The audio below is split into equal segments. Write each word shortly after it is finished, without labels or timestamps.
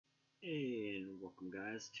And a welcome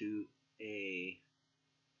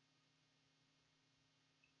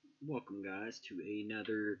guys to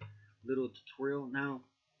another little tutorial. Now,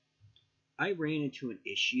 I ran into an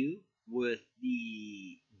issue with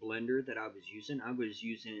the blender that I was using. I was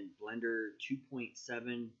using Blender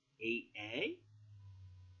 2.78a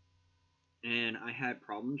and I had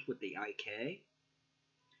problems with the IK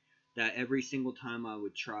that every single time I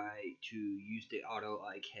would try to use the auto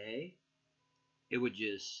IK, it would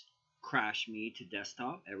just crash me to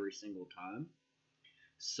desktop every single time.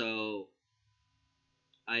 So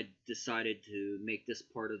I decided to make this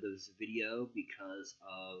part of this video because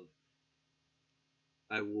of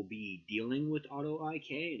I will be dealing with Auto IK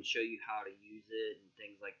and show you how to use it and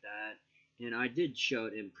things like that. And I did show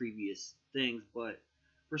it in previous things, but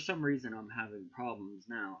for some reason I'm having problems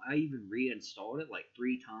now. I even reinstalled it like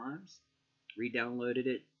 3 times, re-downloaded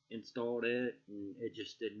it, installed it, and it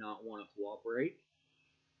just did not want to cooperate.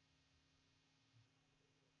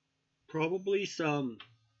 Probably some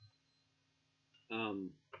um,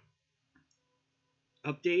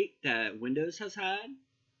 update that Windows has had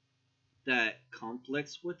that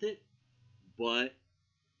conflicts with it, but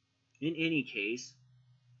in any case,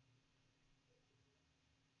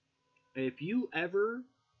 if you ever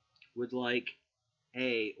would like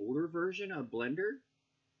a older version of Blender,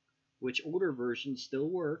 which older versions still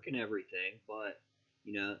work and everything, but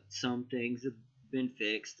some things have been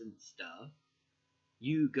fixed and stuff,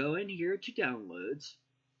 you go in here to downloads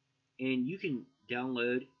and you can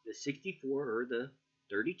download the 64 or the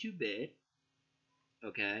 32-bit,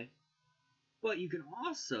 okay? But you can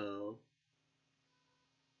also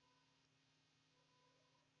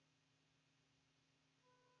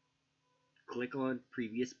click on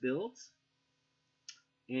previous builds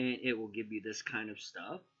and it will give you this kind of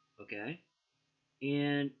stuff, okay?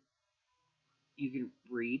 And you can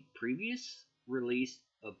read previous release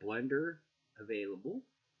of Blender available,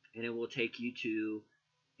 and it will take you to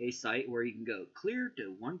a site where you can go clear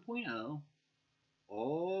to 1.0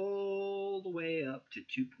 all the way up to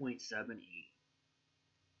 2.78.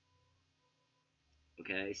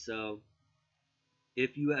 Okay, so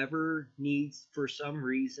if you ever need for some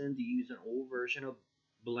reason to use an old version of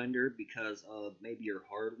Blender because of maybe your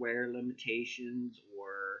hardware limitations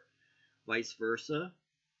or vice versa,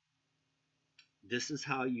 this is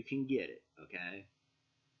how you can get it, okay?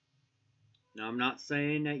 Now, I'm not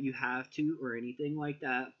saying that you have to or anything like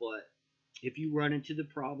that, but if you run into the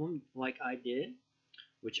problem like I did,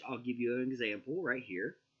 which I'll give you an example right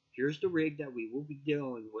here. Here's the rig that we will be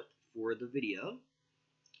dealing with for the video.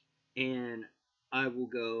 And I will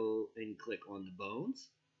go and click on the bones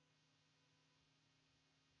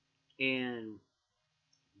and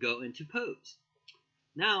go into pose.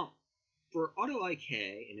 Now, for auto IK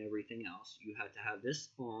and everything else, you have to have this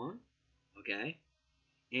on, okay?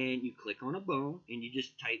 And you click on a bone and you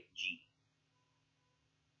just type G.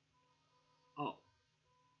 Oh,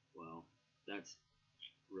 well, that's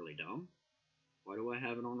really dumb. Why do I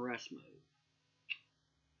have it on rest mode?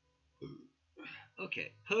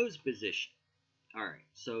 Okay, pose position. Alright,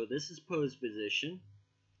 so this is pose position.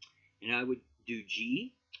 And I would do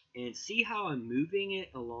G. And see how I'm moving it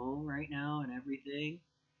along right now and everything?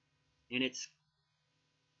 And it's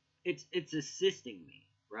assisting me,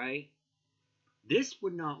 right? This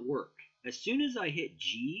would not work. As soon as I hit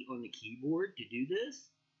G on the keyboard to do this,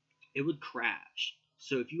 it would crash.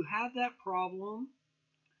 So if you have that problem,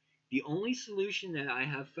 the only solution that I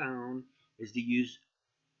have found is to use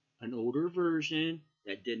an older version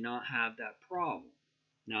that did not have that problem.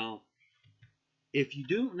 Now, if you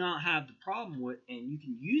do not have the problem with, and you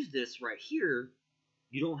can use this right here,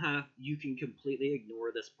 you can completely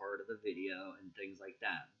ignore this part of the video and things like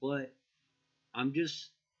that. But I'm just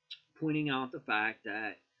pointing out the fact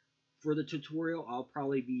that for the tutorial, I'll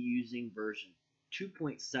probably be using version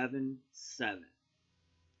 2.77.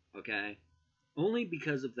 Okay? Only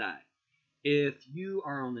because of that. If you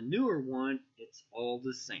are on the newer one, it's all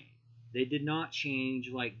the same. They did not change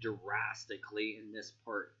like drastically in this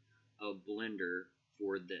part of Blender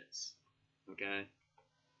for this. Okay?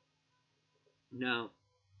 Now,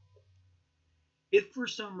 if for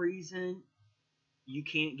some reason you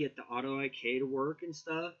can't get the auto IK to work and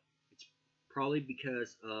stuff, it's probably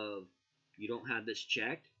because of you don't have this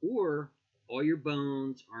checked, or all your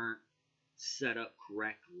bones aren't set up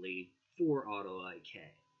correctly for auto IK.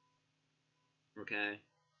 Okay?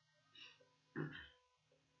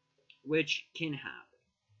 Which can happen.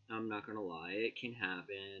 I'm not gonna lie, it can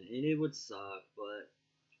happen, and it would suck, but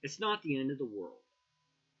it's not the end of the world.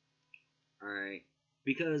 Alright?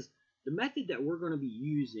 Because the method that we're going to be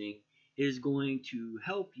using is going to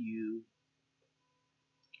help you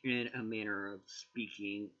in a manner of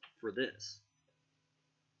speaking for this.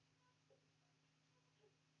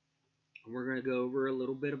 And we're going to go over a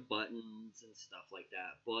little bit of buttons and stuff like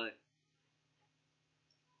that. But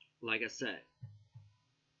like I said,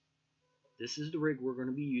 this is the rig we're going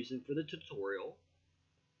to be using for the tutorial.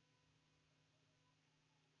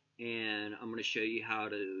 And I'm going to show you how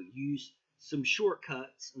to use some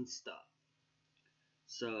shortcuts and stuff.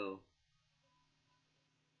 So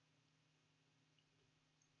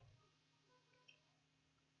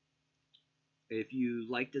if you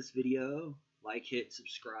like this video, like, hit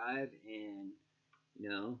subscribe, and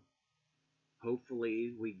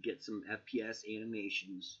hopefully we get some FPS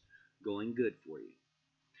animations going good for you.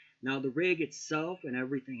 Now the rig itself and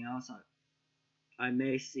everything else, I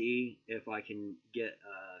may see if I can get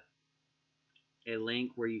a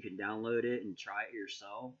link where you can download it and try it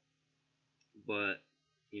yourself. But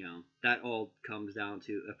that all comes down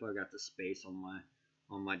to if I got the space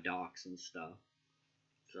on my docks and stuff.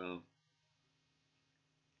 So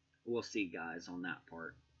we'll see, guys, on that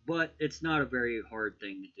part. But it's not a very hard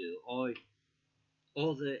thing to do.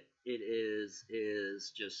 All that it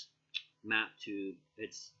is just map to.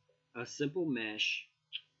 It's a simple mesh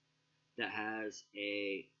that has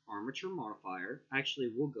a armature modifier. Actually,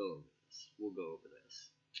 we'll go over this.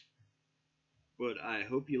 But I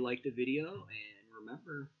hope you liked the video, and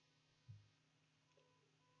remember,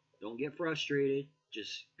 don't get frustrated.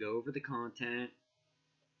 Just go over the content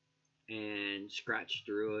and scratch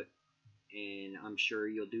through it, and I'm sure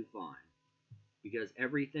you'll do fine. Because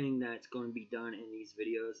everything that's going to be done in these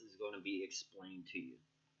videos is going to be explained to you.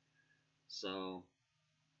 So,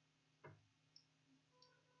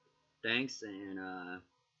 thanks, and I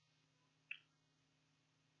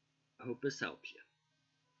hope this helps you.